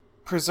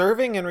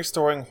Preserving and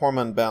restoring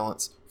hormone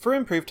balance for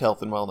improved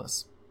health and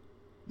wellness.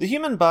 The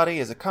human body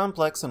is a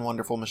complex and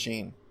wonderful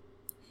machine.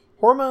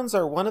 Hormones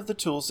are one of the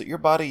tools that your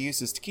body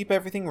uses to keep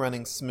everything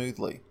running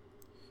smoothly.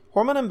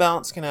 Hormone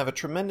imbalance can have a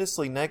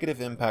tremendously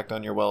negative impact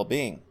on your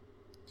well-being.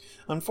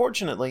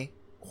 Unfortunately,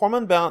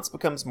 hormone balance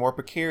becomes more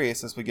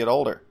precarious as we get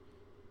older.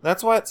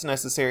 That's why it's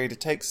necessary to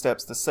take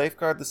steps to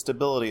safeguard the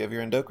stability of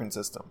your endocrine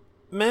system.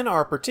 Men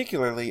are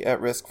particularly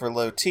at risk for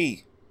low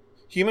T,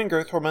 human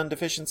growth hormone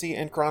deficiency,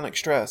 and chronic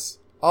stress,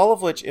 all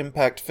of which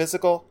impact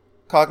physical,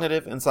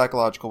 cognitive, and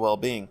psychological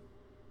well-being.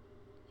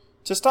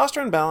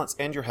 Testosterone balance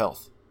and your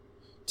health.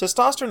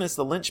 Testosterone is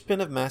the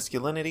linchpin of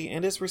masculinity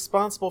and is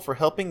responsible for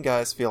helping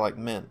guys feel like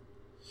men.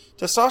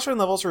 Testosterone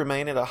levels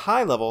remain at a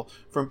high level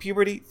from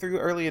puberty through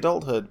early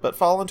adulthood, but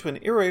fall into an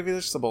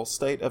irreversible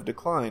state of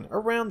decline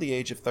around the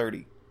age of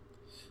 30.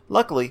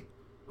 Luckily,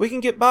 we can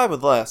get by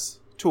with less,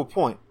 to a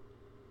point.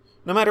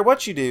 No matter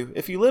what you do,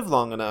 if you live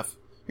long enough,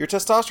 your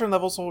testosterone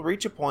levels will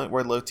reach a point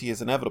where low T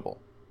is inevitable.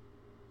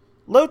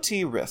 Low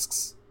T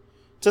risks.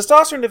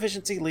 Testosterone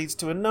deficiency leads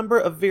to a number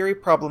of very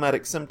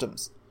problematic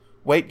symptoms.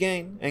 Weight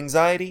gain,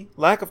 anxiety,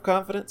 lack of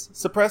confidence,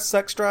 suppressed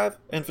sex drive,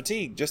 and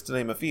fatigue, just to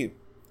name a few.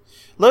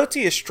 Low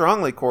T is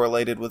strongly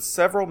correlated with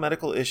several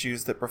medical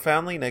issues that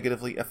profoundly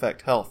negatively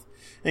affect health,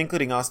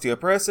 including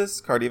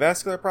osteoporosis,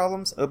 cardiovascular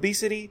problems,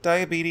 obesity,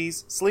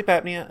 diabetes, sleep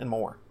apnea, and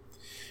more.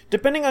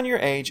 Depending on your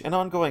age and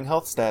ongoing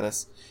health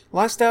status,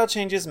 lifestyle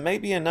changes may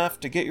be enough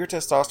to get your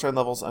testosterone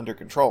levels under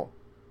control.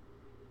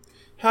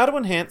 How to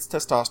enhance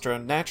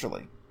testosterone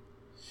naturally?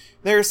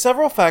 There are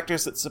several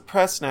factors that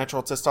suppress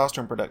natural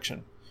testosterone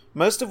production,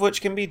 most of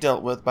which can be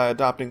dealt with by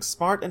adopting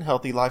smart and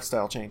healthy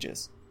lifestyle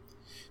changes.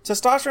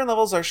 Testosterone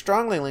levels are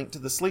strongly linked to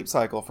the sleep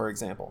cycle, for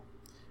example.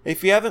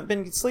 If you haven't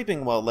been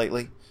sleeping well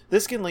lately,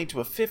 this can lead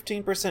to a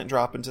 15%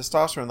 drop in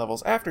testosterone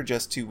levels after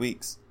just 2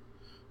 weeks.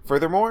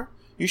 Furthermore,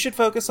 you should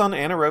focus on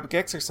anaerobic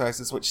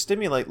exercises which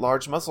stimulate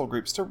large muscle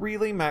groups to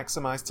really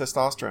maximize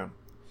testosterone.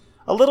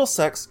 A little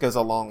sex goes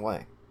a long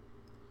way.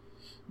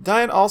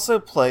 Diet also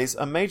plays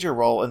a major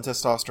role in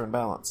testosterone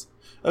balance.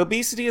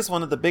 Obesity is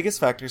one of the biggest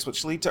factors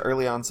which lead to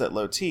early onset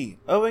low T,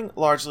 owing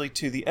largely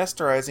to the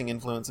esterizing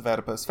influence of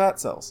adipose fat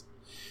cells.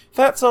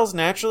 Fat cells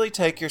naturally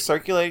take your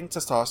circulating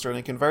testosterone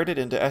and convert it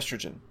into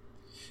estrogen.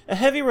 A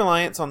heavy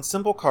reliance on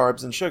simple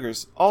carbs and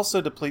sugars also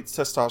depletes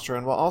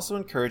testosterone while also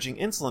encouraging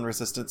insulin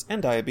resistance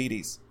and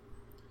diabetes.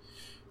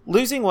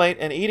 Losing weight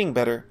and eating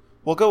better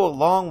will go a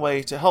long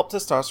way to help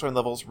testosterone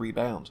levels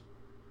rebound.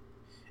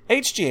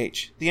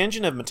 HGH, the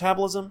engine of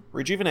metabolism,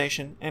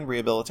 rejuvenation, and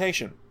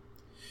rehabilitation.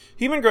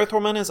 Human growth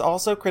hormone is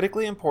also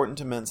critically important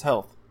to men's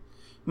health.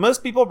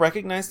 Most people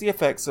recognize the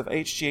effects of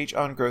HGH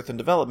on growth and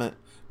development,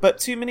 but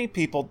too many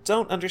people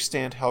don't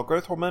understand how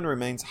growth hormone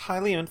remains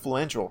highly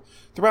influential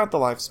throughout the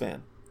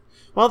lifespan.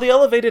 While the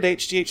elevated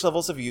HGH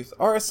levels of youth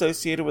are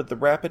associated with the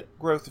rapid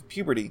growth of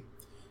puberty,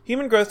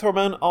 human growth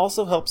hormone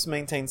also helps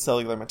maintain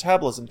cellular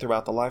metabolism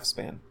throughout the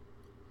lifespan.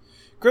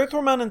 Growth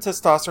hormone and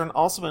testosterone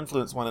also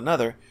influence one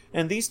another,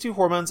 and these two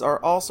hormones are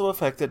also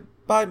affected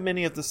by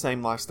many of the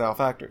same lifestyle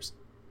factors.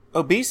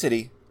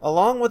 Obesity,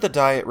 along with a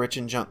diet rich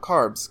in junk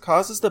carbs,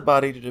 causes the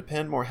body to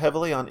depend more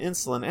heavily on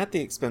insulin at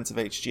the expense of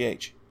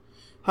HGH.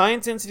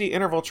 High-intensity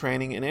interval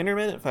training and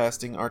intermittent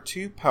fasting are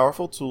two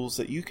powerful tools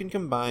that you can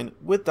combine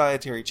with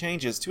dietary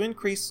changes to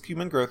increase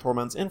human growth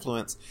hormone's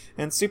influence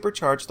and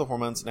supercharge the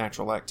hormone's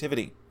natural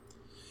activity.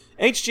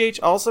 HGH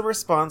also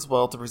responds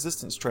well to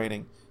resistance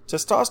training.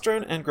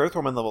 Testosterone and growth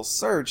hormone levels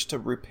surge to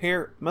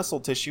repair muscle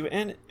tissue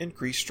and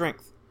increase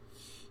strength.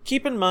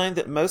 Keep in mind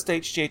that most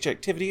HGH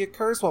activity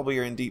occurs while we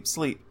are in deep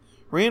sleep,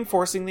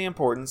 reinforcing the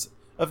importance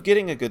of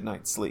getting a good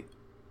night's sleep.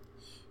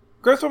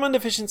 Growth hormone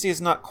deficiency is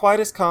not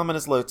quite as common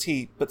as low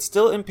T, but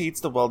still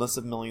impedes the wellness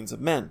of millions of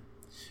men.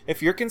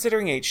 If you're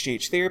considering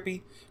HGH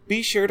therapy,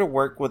 be sure to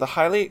work with a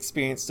highly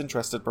experienced and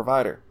trusted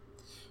provider.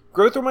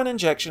 Growth hormone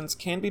injections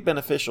can be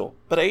beneficial,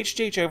 but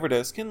HGH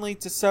overdose can lead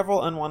to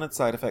several unwanted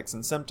side effects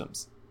and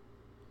symptoms.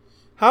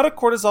 How do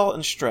cortisol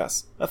and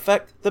stress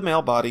affect the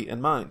male body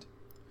and mind?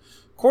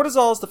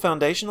 Cortisol is the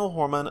foundational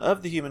hormone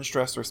of the human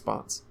stress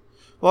response.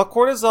 While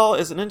cortisol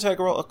is an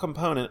integral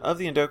component of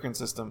the endocrine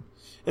system,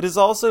 it is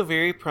also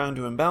very prone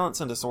to imbalance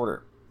and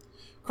disorder.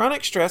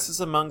 Chronic stress is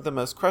among the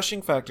most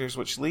crushing factors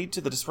which lead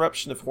to the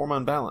disruption of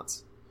hormone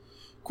balance.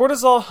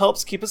 Cortisol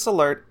helps keep us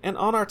alert and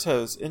on our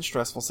toes in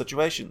stressful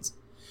situations.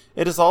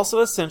 It is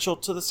also essential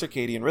to the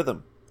circadian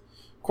rhythm.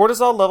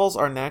 Cortisol levels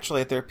are naturally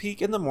at their peak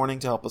in the morning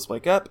to help us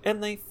wake up,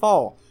 and they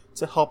fall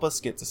to help us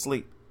get to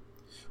sleep.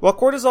 While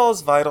cortisol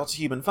is vital to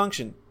human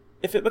function,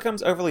 if it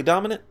becomes overly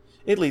dominant,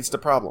 it leads to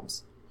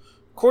problems.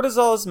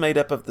 Cortisol is made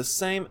up of the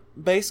same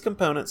base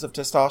components of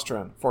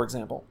testosterone, for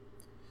example.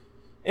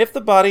 If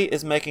the body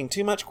is making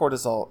too much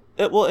cortisol,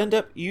 it will end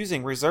up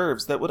using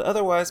reserves that would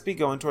otherwise be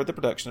going toward the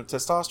production of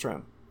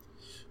testosterone.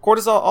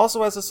 Cortisol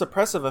also has a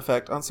suppressive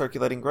effect on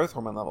circulating growth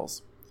hormone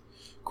levels.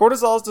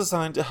 Cortisol is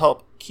designed to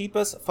help keep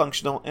us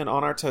functional and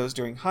on our toes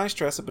during high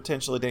stress and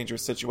potentially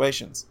dangerous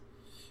situations.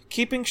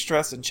 Keeping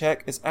stress in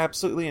check is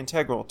absolutely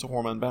integral to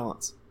hormone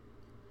balance.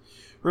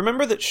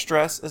 Remember that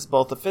stress is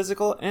both a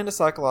physical and a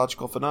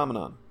psychological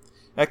phenomenon.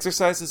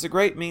 Exercise is a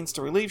great means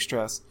to relieve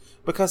stress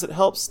because it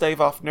helps stave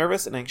off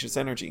nervous and anxious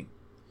energy.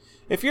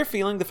 If you're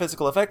feeling the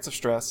physical effects of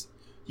stress,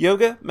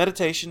 yoga,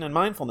 meditation, and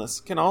mindfulness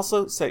can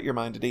also set your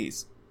mind at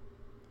ease.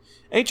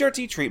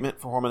 HRT treatment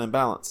for hormone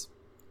imbalance.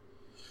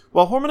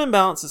 While hormone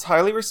imbalance is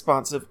highly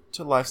responsive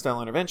to lifestyle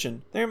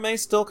intervention, there may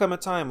still come a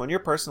time when your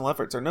personal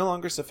efforts are no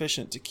longer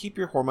sufficient to keep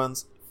your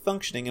hormones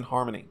functioning in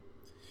harmony.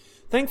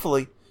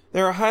 Thankfully,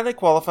 there are highly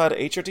qualified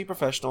HRT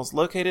professionals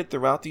located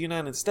throughout the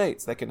United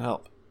States that can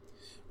help.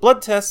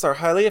 Blood tests are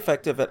highly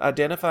effective at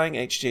identifying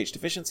HGH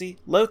deficiency,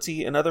 low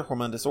T, and other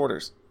hormone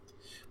disorders.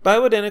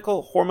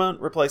 Bioidentical hormone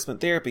replacement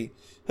therapy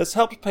has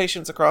helped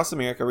patients across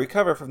America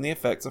recover from the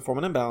effects of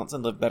hormone imbalance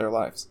and live better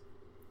lives.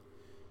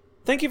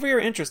 Thank you for your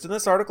interest in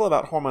this article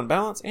about hormone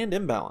balance and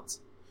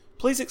imbalance.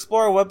 Please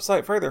explore our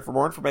website further for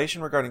more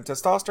information regarding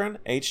testosterone,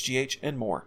 HGH, and more.